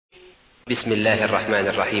بسم الله الرحمن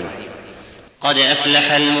الرحيم. قد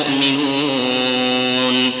أفلح المؤمنون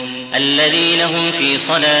الذين هم في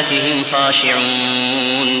صلاتهم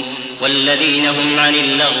خاشعون والذين هم عن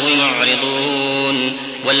اللغو معرضون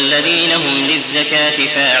والذين هم للزكاة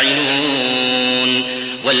فاعلون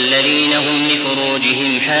والذين هم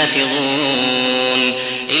لفروجهم حافظون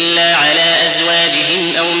إلا على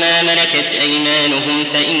أزواجهم أو ما ملكت أيمانهم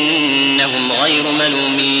فإنهم غير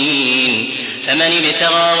ملومين فمن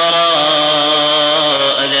ابتغى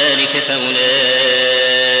وراء ذلك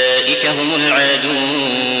فأولئك هم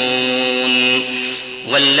العادون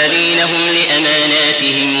والذين هم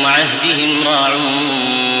لأماناتهم وعهدهم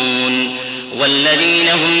راعون والذين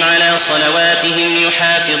هم على صلواتهم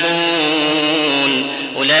يحافظون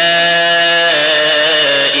أولئك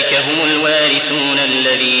هم الوارثون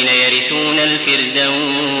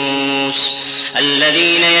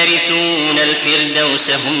الذين يرثون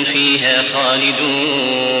الفردوس هم فيها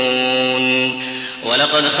خالدون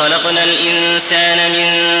ولقد خلقنا الإنسان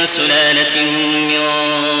من سلالة من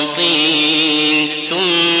طين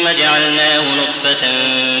ثم جعلناه نطفة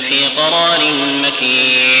في قرار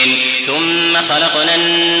مكين ثم خلقنا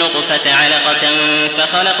النطفة علقة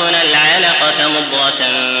فخلقنا العلقة مضغة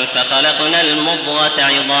فخلقنا المضغة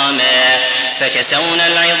عظاما فكسونا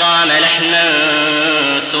العظام لحما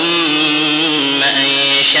ثم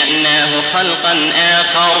أنشأناه خلقا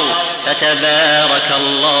آخر فتبارك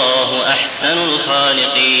الله أحسن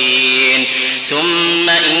الخالقين ثم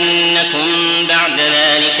إنكم بعد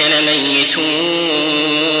ذلك لميتون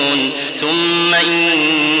ثم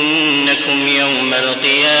إنكم يوم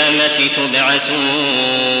القيامة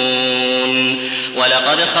تبعثون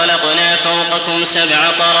ولقد خلقنا فوقكم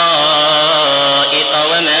 7 طرائق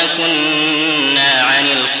وما كنا عن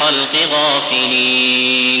الخلق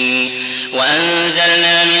غافلين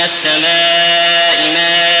وأنزلنا من السماء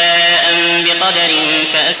ماء بقدر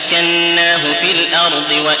فأسكناه في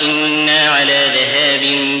الأرض وإنا على ذهاب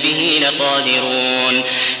به لقادرون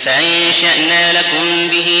فأنشأنا لكم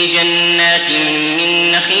به جنات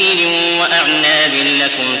من نخيل وأعناب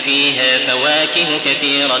لكم فيها فواكه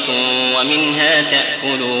كثيرة ومنها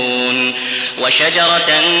تأكلون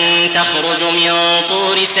وشجرة تخرج من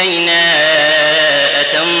طور سيناء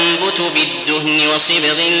تنبت بالدهن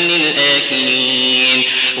وصبغ للآكلين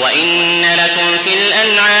وإن لكم في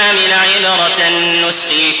الأنعام لعبرة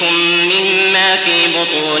نسقيكم مما في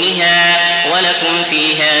بطونها ولكم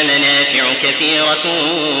فيها منافع كثيرة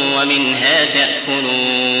ومنها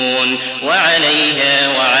تأكلون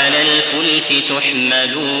وعليها وعلى الفلك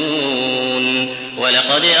تحملون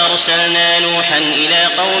ولقد أرسلنا نوحا إلى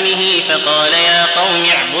قومه فقال يا قوم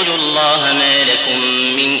اعبدوا الله ما لكم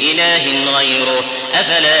من إله غيره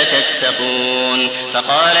أفلا تتقون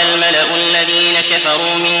فقال الملأ الذين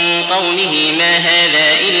كفروا من قومه ما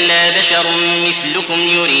هذا إلا بشر مثلكم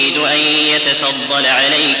يريد أن يتفضل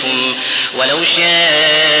عليكم ولو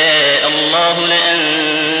شاء الله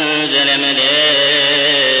لأنزل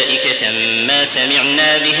ملائكة ما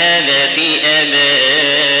سمعنا بهذا في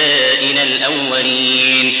آبائنا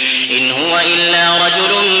الأولين إن هو إلا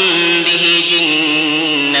رجل به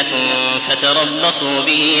جنة فتربصوا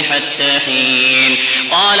به حتى حين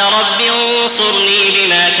قال رب انصرني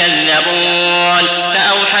بما كذبون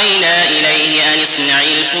فأوحينا إليه أن اصنع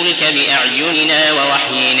الفلك بأعيننا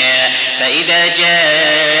ووحينا فإذا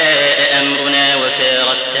جاء أمرنا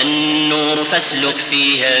وفارت النور فاسلك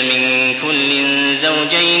فيها من كل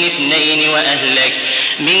زوجين اثنين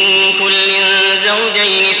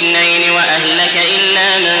وأهلك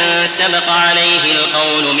إلا من سبق عليه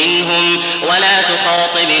القول منهم ولا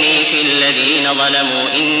تخاطبني في الذين ظلموا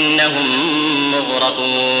إنهم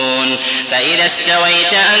مغرقون فإذا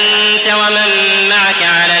استويت أنت ومن معك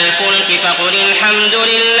على الفلك فقل الحمد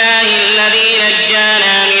لله الذي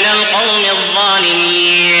نجانا من القوم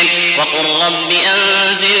الظالمين وقل رب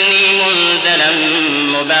أنزلني منزلا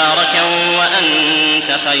مباركا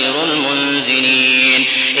وأنت خير المنزلين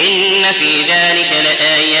إن في ذلك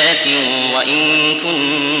لآيات وإن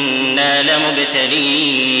كنا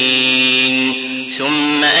لمبتلين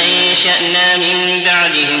ثم أنشأنا من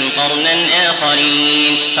بعدهم قرنا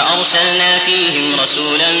آخرين فأرسلنا فيهم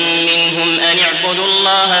رسولا منهم أن اعبدوا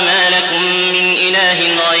الله ما لكم من إله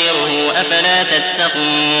غيره أفلا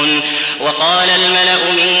تتقون وقال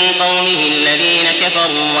الملأ من قومه الذين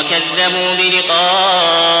كفروا وكذبوا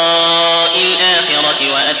بلقاء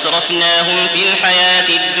الآخرة وأترفناهم في الحياة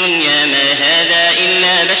الدنيا ما هذا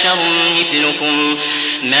إلا بشر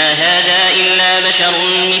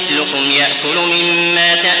مثلكم يأكل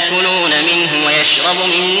مما تأكلون منه ويشرب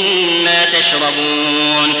مما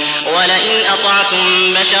تشربون ولئن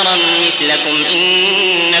أطعتم بشرا مثلكم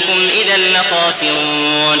إنكم إذا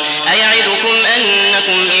لخاسرون أيعدكم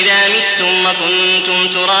أنكم إذا متم وكنتم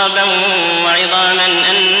ترابا وعظاما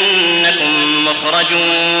أنكم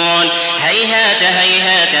مخرجون هيهات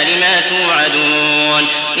هيهات لما توعدون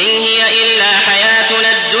إن هي إلا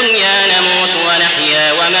حياتنا الدنيا نموت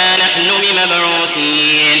ونحيا وما نحن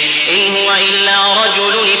بمبعوثين إن هو إلا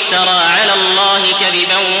رجل افترى على الله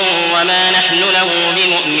كذبا وما نحن له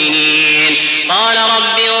بمؤمنين قال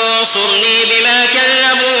رب انصرني بما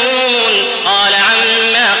كذبون قال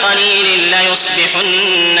عما قليل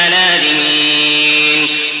ليصبحن نادمين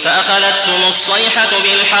فأخذتهم الصيحة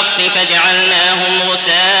بالحق فجعلناهم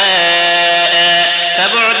غثاء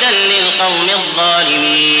فبعدا للقوم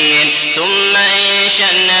الظالمين ثم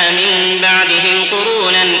أنشأنا من بعدهم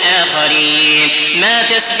قرونا آخرين ما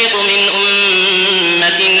تسبق من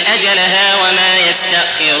أمة أجلها وما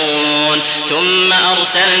يستأخرون ثم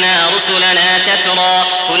أرسلنا رسلنا تترى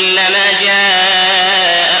كلما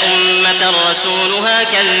جاء أمة رسولها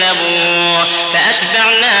كذبوه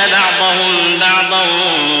فأتبعنا بعضهم بعضا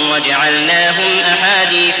وجعلناهم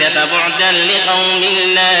أحاديث فبعدا لقوم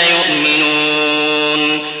لا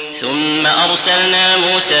يؤمنون ثم أرسلنا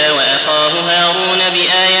موسى وأخاه هارون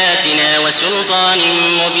بآياتنا وسلطان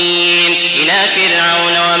مبين إلى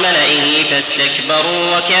فرعون وملئه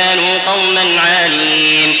فاستكبروا وكانوا قوما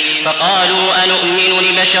عالين فقالوا أنؤمن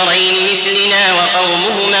لبشرين مثلنا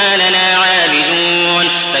وقومهما لنا عابدون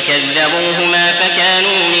فكذبوهما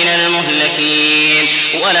فكانوا من المهلكين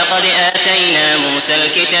ولقد آتينا موسى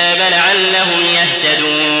الكتاب لعلهم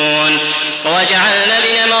يهتدون وجعلنا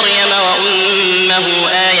ابن مريم وأمه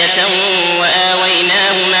آية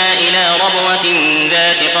وآويناهما إلى ربوة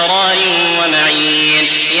ذات قرار ومعين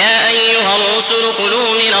يا أيها الرسل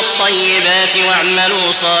كلوا من الطيبات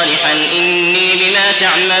واعملوا صالحا إني بما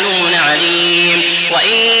تعملون عليم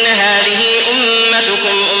وإن هذه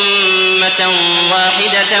أمتكم أمة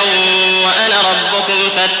واحدة وأنا ربكم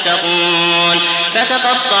فاتقون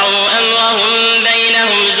فتقطعوا أمرهم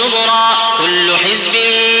بينهم زبرا كل حزب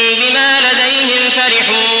بما لديهم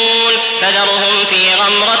فرحون فذرهم في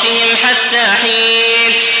غمرتهم حتى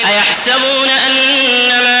حين أيحسبون أن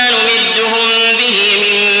ما نمدهم به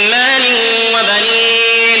من مال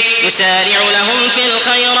وبنين نسارع لهم في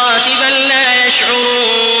الخيرات بل لا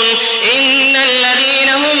يشعرون إن الذين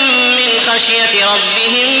هم من خشية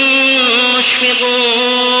ربهم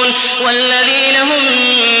مشفقون والذين هم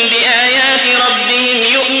بآيات ربهم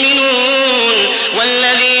يؤمنون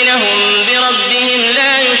والذين هم بربهم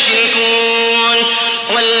لا يشركون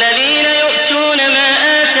والذين يؤتون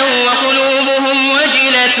ما آتوا وقلوبهم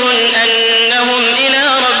وجلة أنهم إلى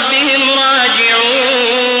ربهم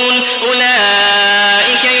راجعون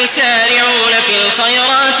أولئك يسارعون في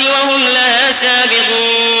الخيرات وهم لا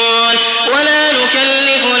سابقون ولا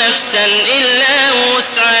نكلف نفسا إلا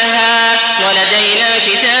وسعها ولدينا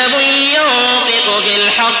كتاب ينطق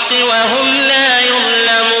بالحق وهم لا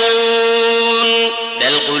يظلمون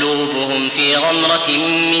بل قلوبهم في غمرة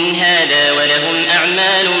من هذا ولهم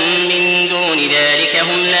أعمال من دون ذلك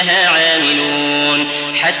هم لها عاملون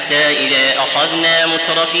حتى إذا أخذنا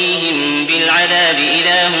مترفيهم بالعذاب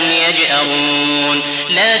إذا هم يجأرون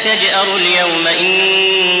لا تجأروا اليوم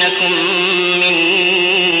إنكم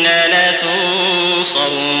منا لا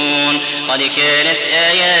تنصرون قد كانت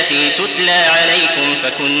آياتي تتلى عليكم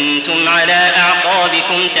فكنتم على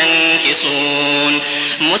أعقابكم تنكصون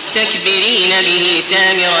مستكبرين به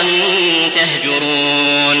سامرا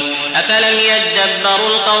تهجرون أفلم يدبروا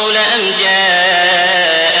القول أم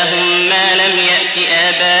جاءهم ما لم يأت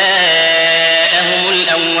آباءهم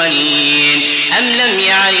الأولين أم لم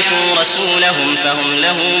يعرفوا رسولهم فهم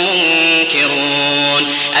له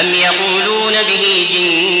منكرون أم يقولون به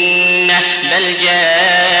جنة بل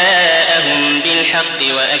جاءهم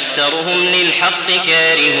بالحق وأكثرهم للحق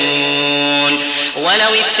كارهون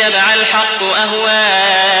ولو اتبع الحق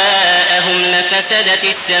أهواءهم لفسدت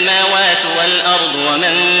السماوات والأرض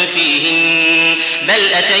ومن فيهن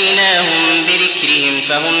بل أتيناهم بذكرهم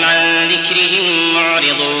فهم عن ذكرهم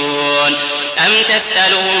معرضون أم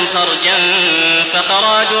تسألهم خرجا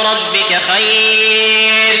فخراج ربك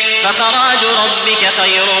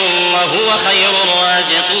خير وهو خير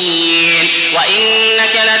الرازقين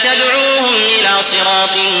وإنك لتدعوهم إلى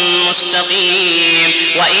صراط مستقيم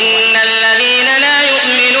وإن الذين لا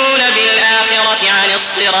يؤمنون بالآخرة عن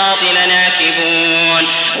الصراط لناكبون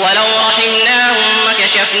ولو رحمناهم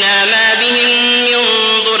وكشفنا ما بهم من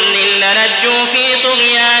ضر للجوا في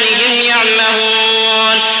طغيانهم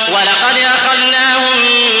يعمهون ولقد أخذناهم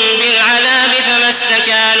بالعذاب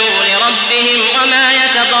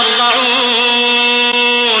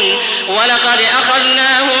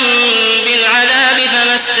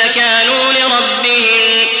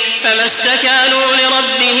فما استكانوا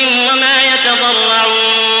لربهم وما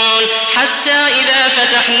يتضرعون حتى إذا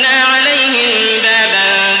فتحنا عليهم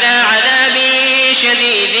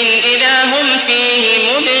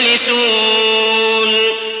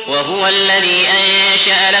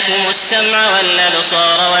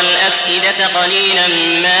والأبصار والأفئدة قليلا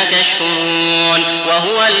ما تشكرون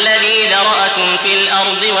وهو الذي ذرأكم في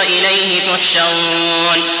الأرض وإليه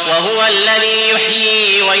تحشرون وهو الذي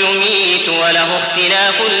يحيي ويميت وله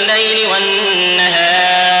اختلاف الليل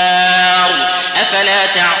والنهار أفلا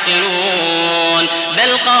تعقلون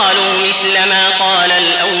بل قالوا مثل ما قال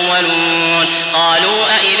الأولون قالوا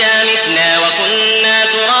أئذا متنا وكنا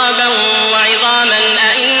ترابا وعظاما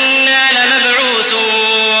أئنا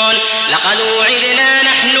لمبعوثون لقد وعدنا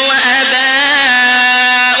نحن وآباؤنا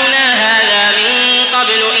هذا من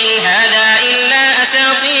قبل إن هذا إلا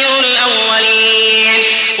أساطير الأولين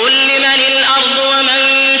قل لمن الأرض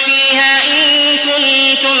ومن فيها إن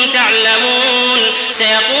كنتم تعلمون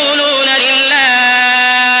سيقولون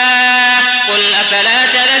لله قل أفلا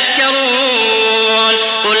تذكرون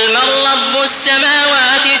قل من رب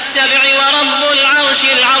السماوات السبع ورب العرش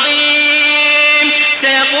العظيم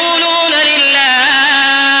سيقولون لله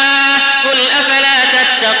قل أفلا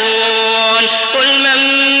تتقون قل من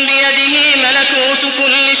بيده ملكوت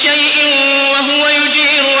كل شيء وهو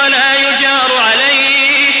يجير ولا يجار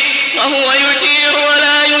عليه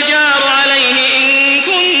إن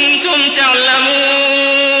كنتم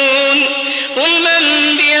تعلمون قل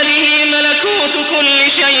من بيده ملكوت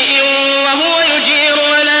كل شيء وهو يجير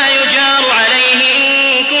ولا يجار عليه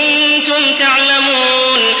إن كنتم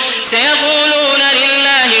تعلمون سيقولون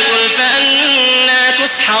لله قل فأنى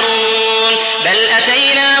تسحرون بل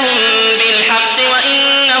أتيناهم بالحق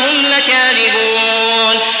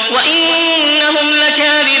وإنهم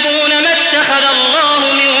لكاذبون ما اتخذ الله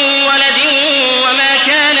من ولد وما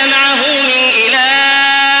كان معه من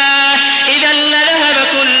إله إذا لذهب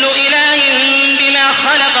كل إله بما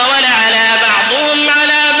خلق ولعلى بعضهم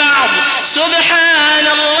على بعض سبحان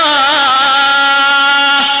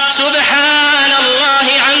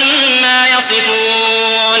الله عما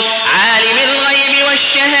يصفون عالم الغيب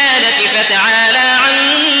والشهادة فتعالى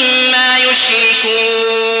عما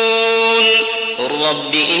يشركون قل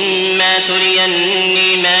رب إما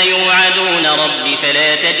تريني ما يوعدون رب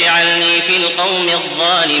فلا تجعلني في القوم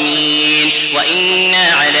الظالمين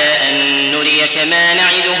وإنا على أن نريك ما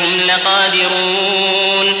نعدهم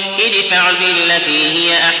لقادرون ادفع بالتي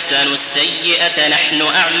هي أحسن السيئة نحن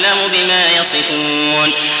أعلم بما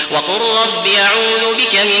يصفون وقل رب أعوذ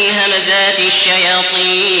بك من همزات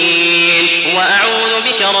الشياطين وأعوذ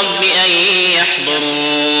بك رب أن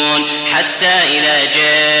يحضرون حتى إذا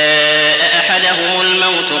جاء أحدهم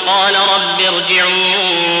الموت قال رب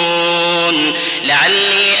ارجعون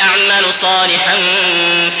لعلي أعمل صالحا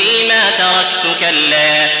فيما تركت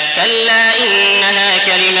كلا إنها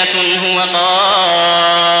كلمة هو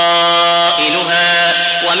قائلها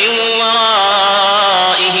ومن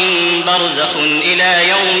ورائهم برزخ إلى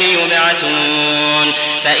يوم يبعثون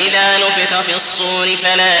فإذا نفخ في الصور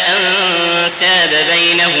فلا أنساب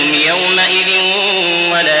بينهم يومئذ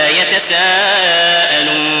ولا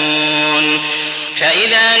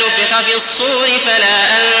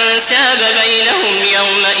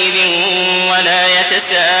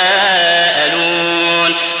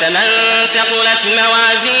يتساءلون فمن ثقلت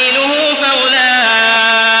موازينه فأولئك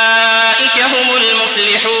هم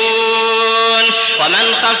المفلحون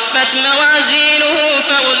ومن خفت موازينه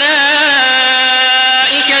فأولئك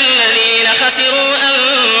الذين خسروا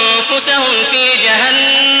أنفسهم في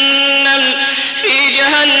جهنم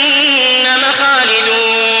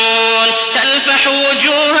خالدون تلفح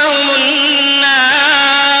وجوههم النار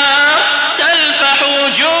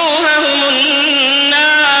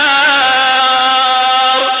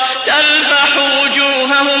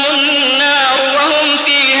وهم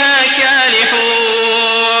فيها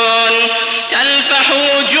كالحون تلفح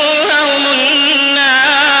وجوههم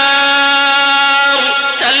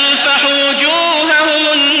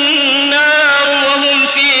النار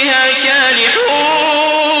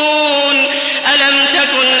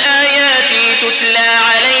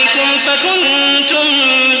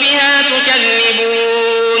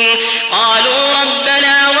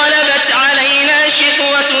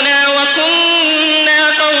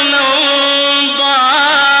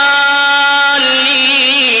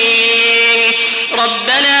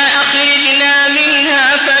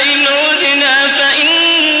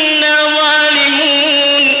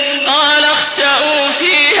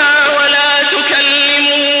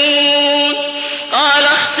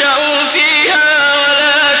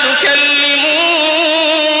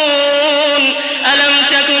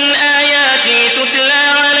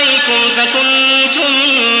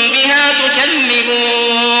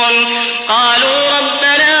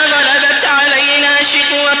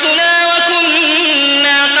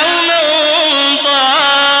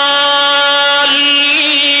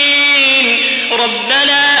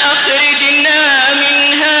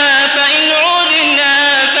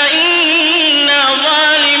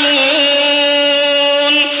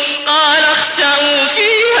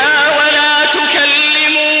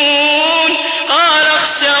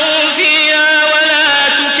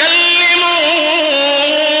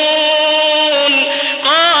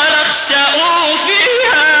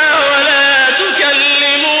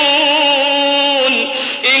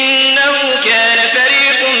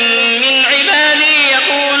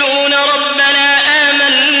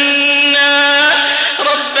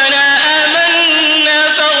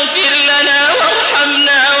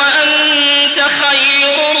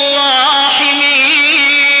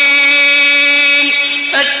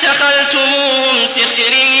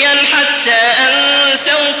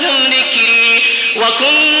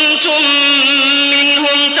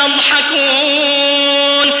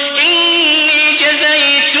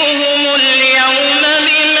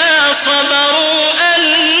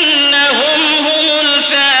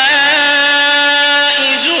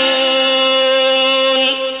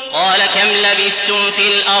لبثتم في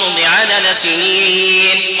الأرض عدد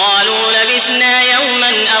سنين قالوا لبثنا يوما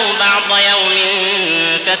أو بعض يوم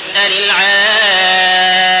فاسأل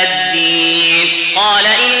العادين قال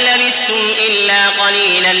إن لبثتم إلا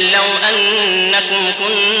قليلا لو أنكم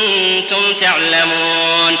كنتم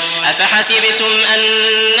تعلمون أفحسبتم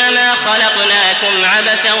أنما خلقناكم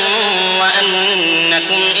عبثا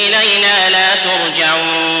وأنكم إلينا لا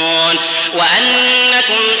ترجعون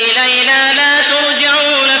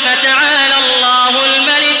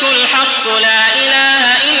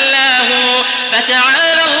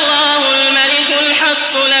فتعالى الله الملك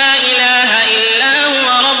الحق لا إله إلا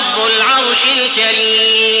هو رب العرش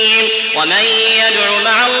الكريم ومن يدع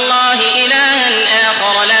مع الله إلها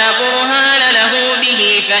آخر لا برهان له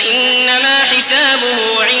به فإنما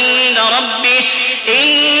حسابه عند ربه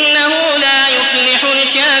إنه لا يفلح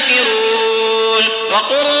الكافرون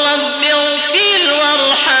وقل رب